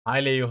Hi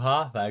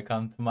Leyuha,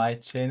 welcome to my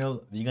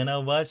channel. We're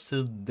gonna watch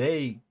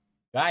today,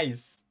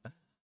 guys.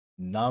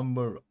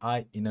 Number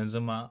I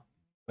Inazuma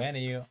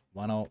 20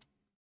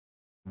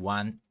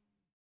 101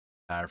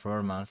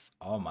 performance.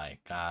 Oh my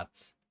god,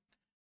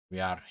 we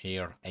are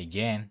here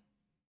again.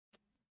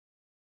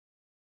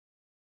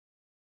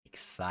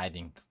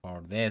 Exciting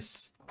for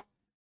this.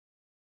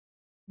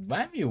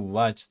 When we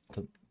watched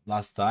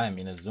last time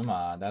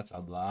Inazuma, that's a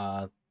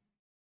lot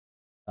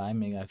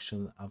timing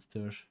actually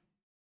after.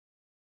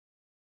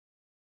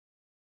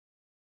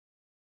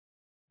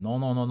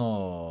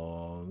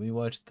 No. We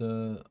watched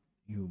the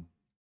you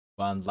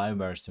one live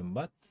version,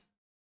 but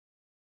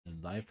the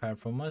live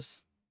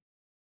performance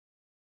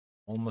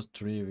almost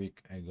 3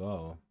 weeks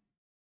ago.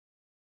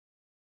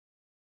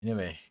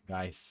 Anyway,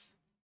 guys,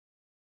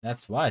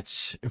 let's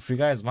watch. If you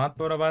guys want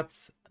more about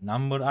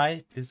number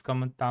I, please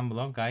comment down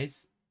below,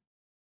 guys.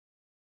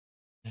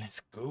 Let's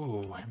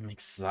go. I'm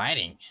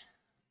exciting.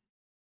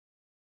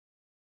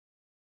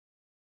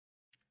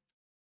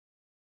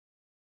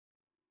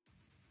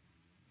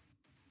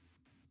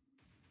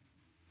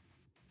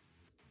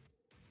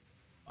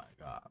 Oh my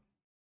god.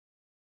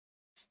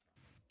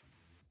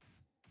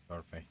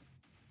 Perfect.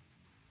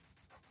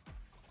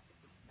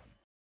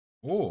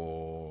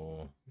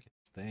 Oh,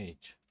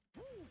 stage.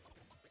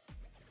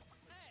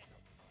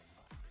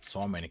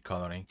 So many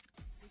coloring.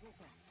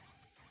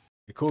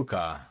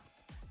 Ikuka.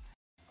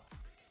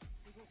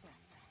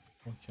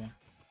 Okay.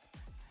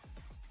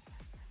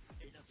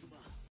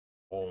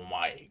 Oh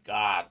my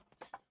god.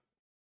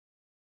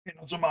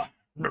 Inazuma.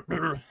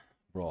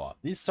 Bro,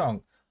 this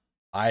song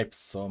hyped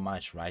so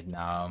much right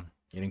now.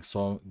 Getting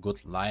so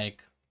good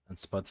like on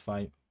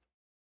Spotify.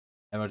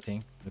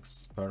 Everything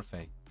looks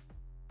perfect.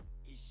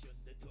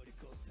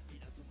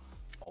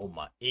 Oh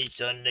my, each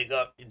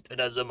nigga into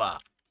the Zuma.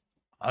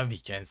 How we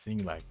can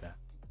sing like that?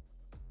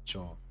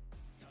 Sure.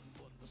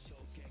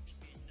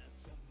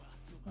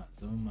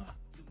 Zuma.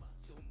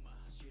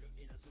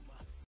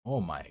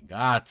 Oh my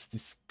god,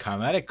 this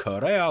camera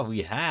Korea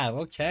we have,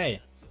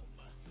 okay.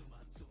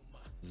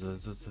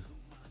 Zuma.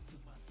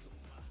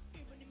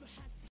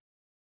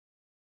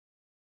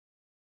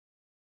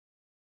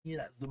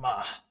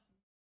 Zuma.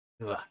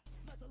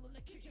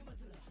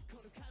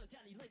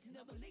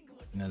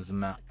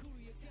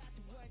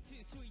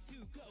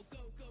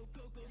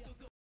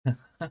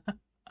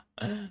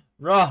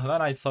 Bro,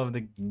 when I saw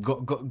the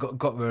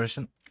go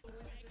version,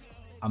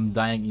 I'm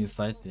dying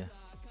inside. Yeah.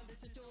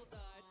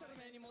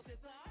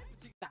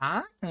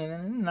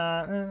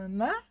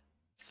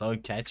 So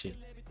catchy.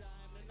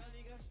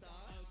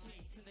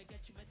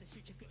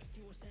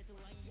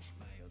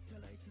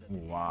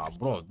 Wow,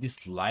 bro,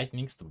 this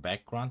lightnings, the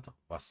background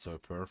was so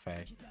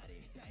perfect.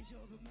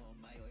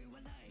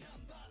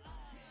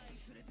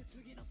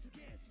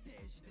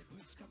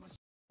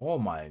 Oh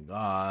my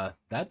god,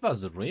 that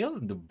was real.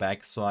 The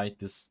backside,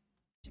 this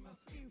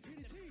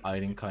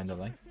iron kind of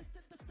like.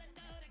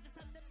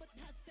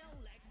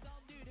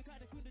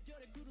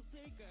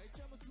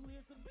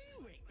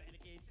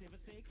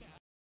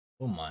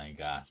 Oh my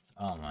god,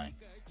 oh my.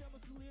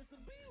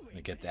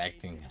 Look at the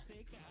acting.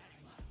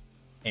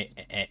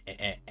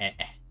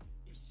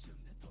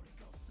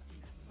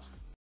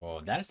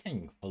 Oh, they're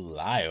saying full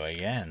live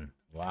again.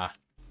 Wow.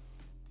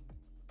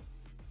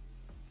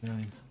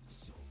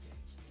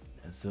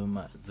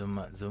 Zuma.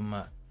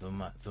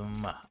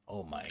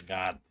 Oh my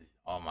god.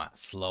 Oh my,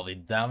 slowly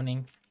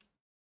downing.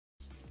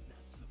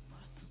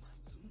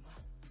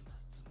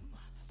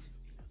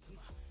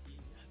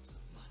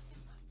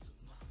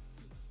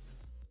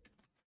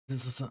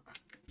 This is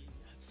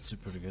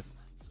super good.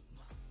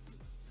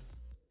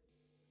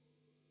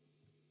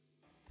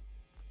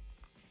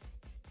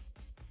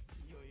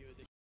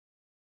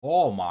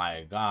 Oh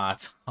my god.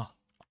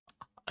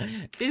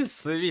 This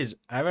switch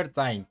every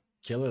time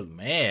killed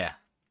me.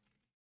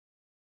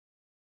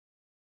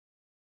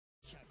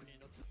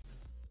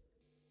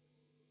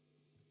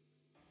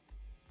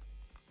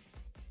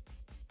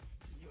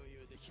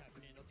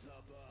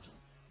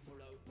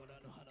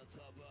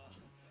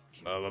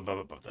 Oh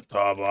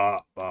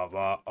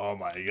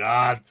my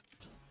god.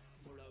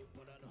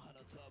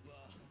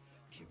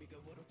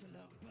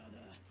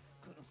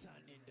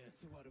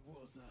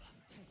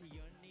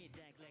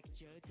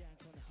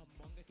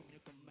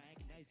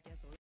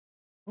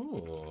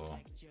 Ooh.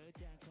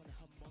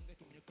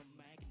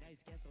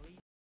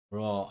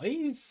 Bro,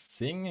 he's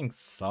singing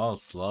so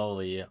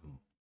slowly.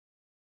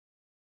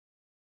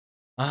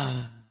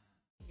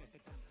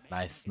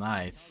 Nice.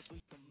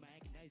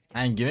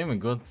 And giving him a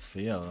good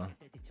feel.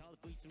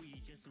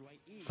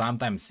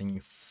 Sometimes singing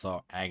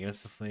so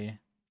aggressively.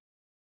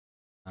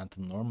 Not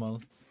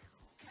normal.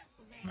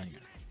 My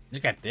god.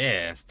 Look at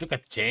this. Look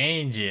at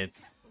change it.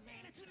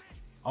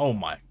 Oh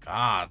my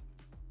god.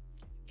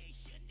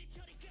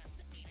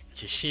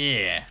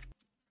 Kishi.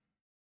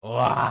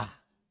 Wow.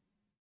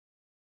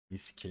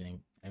 He's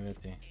killing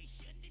everything.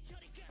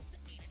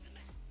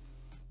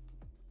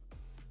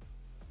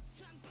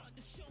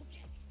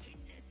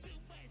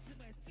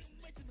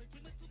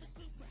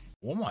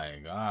 Oh my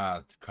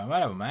god.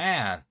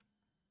 Cameraman.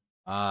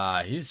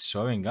 Ah, he's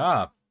showing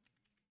up.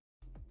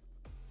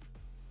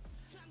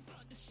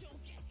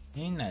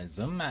 Yine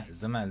zıma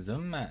zıma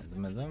zıma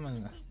zıma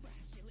zıma.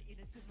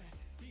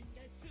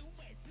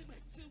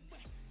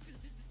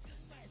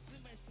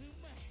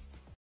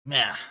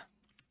 Yeah.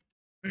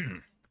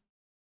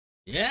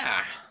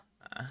 Yeah.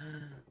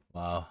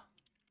 Wow.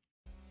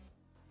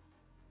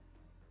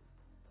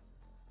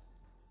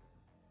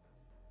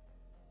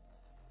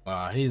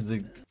 Here's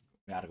the.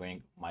 We are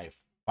going my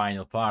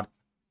final part,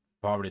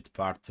 favorite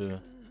part too.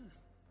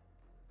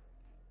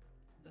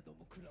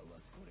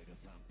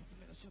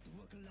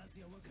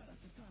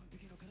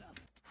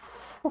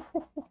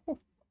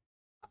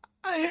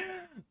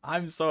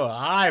 I'm so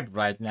hyped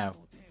right now.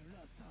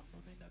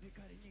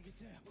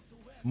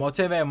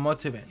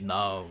 Motivate.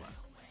 No.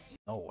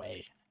 No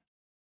way.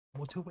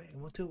 Motivate.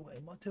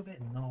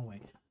 No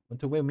way.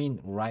 Motivate mean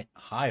right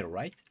high,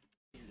 right?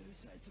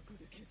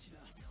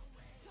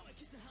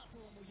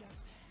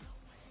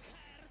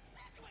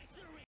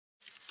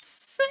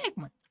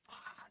 Segment.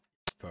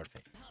 It's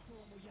perfect.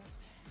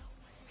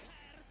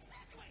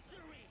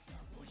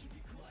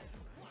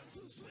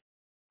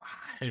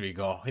 Here we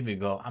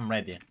go. I'm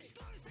ready.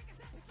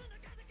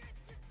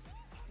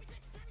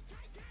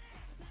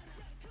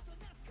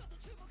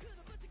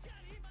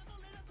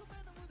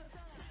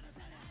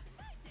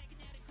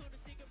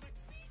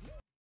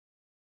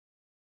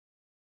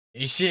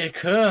 İşe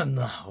yakın.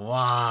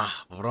 Wow,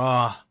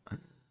 bro.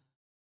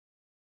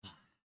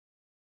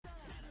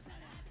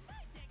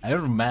 I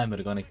don't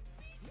remember gonna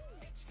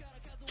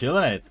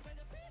killing it.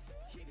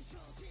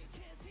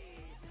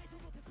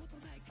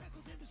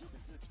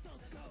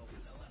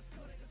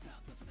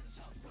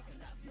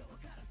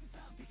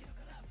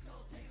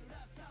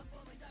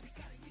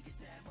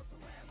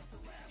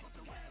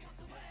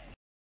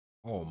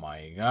 Oh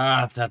my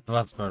god, that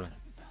was perfect.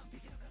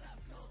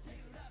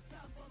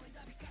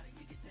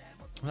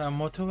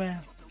 Motorway.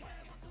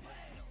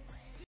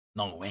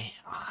 No way.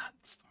 Ah,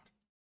 it's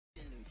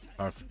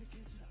perfect.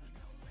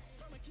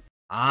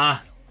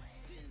 Ah,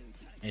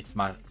 it's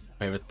my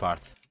favorite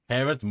part.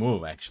 Favorite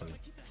move, actually.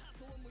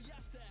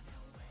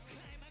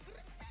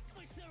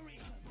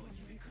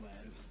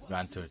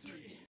 1, 2, 3.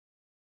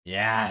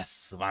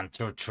 Yes, 1,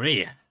 2,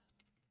 3.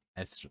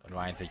 Let's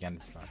rewind again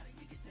this part.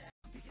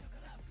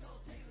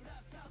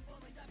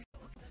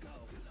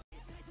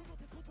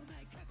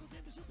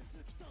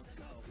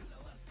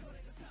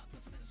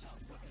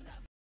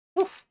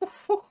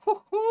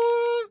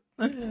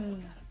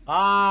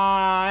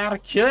 Ah, you're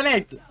killing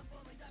it.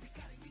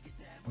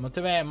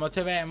 Motivate.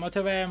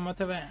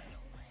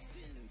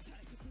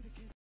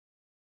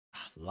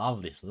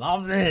 Lovely.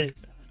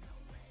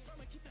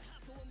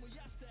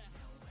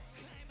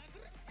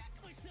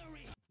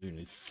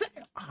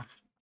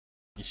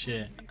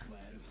 İşe.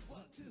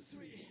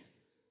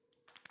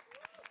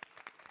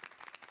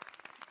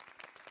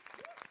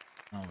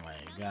 Oh my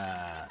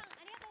god.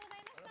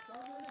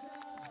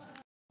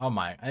 Oh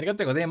my,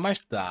 arigatou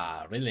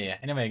gozaimashita. Really.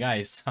 Anyway,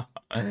 guys,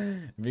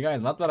 if you guys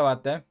want more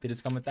about them,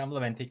 please comment down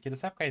below and take care of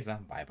yourself, guys.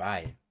 Bye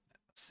bye.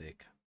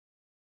 Sick.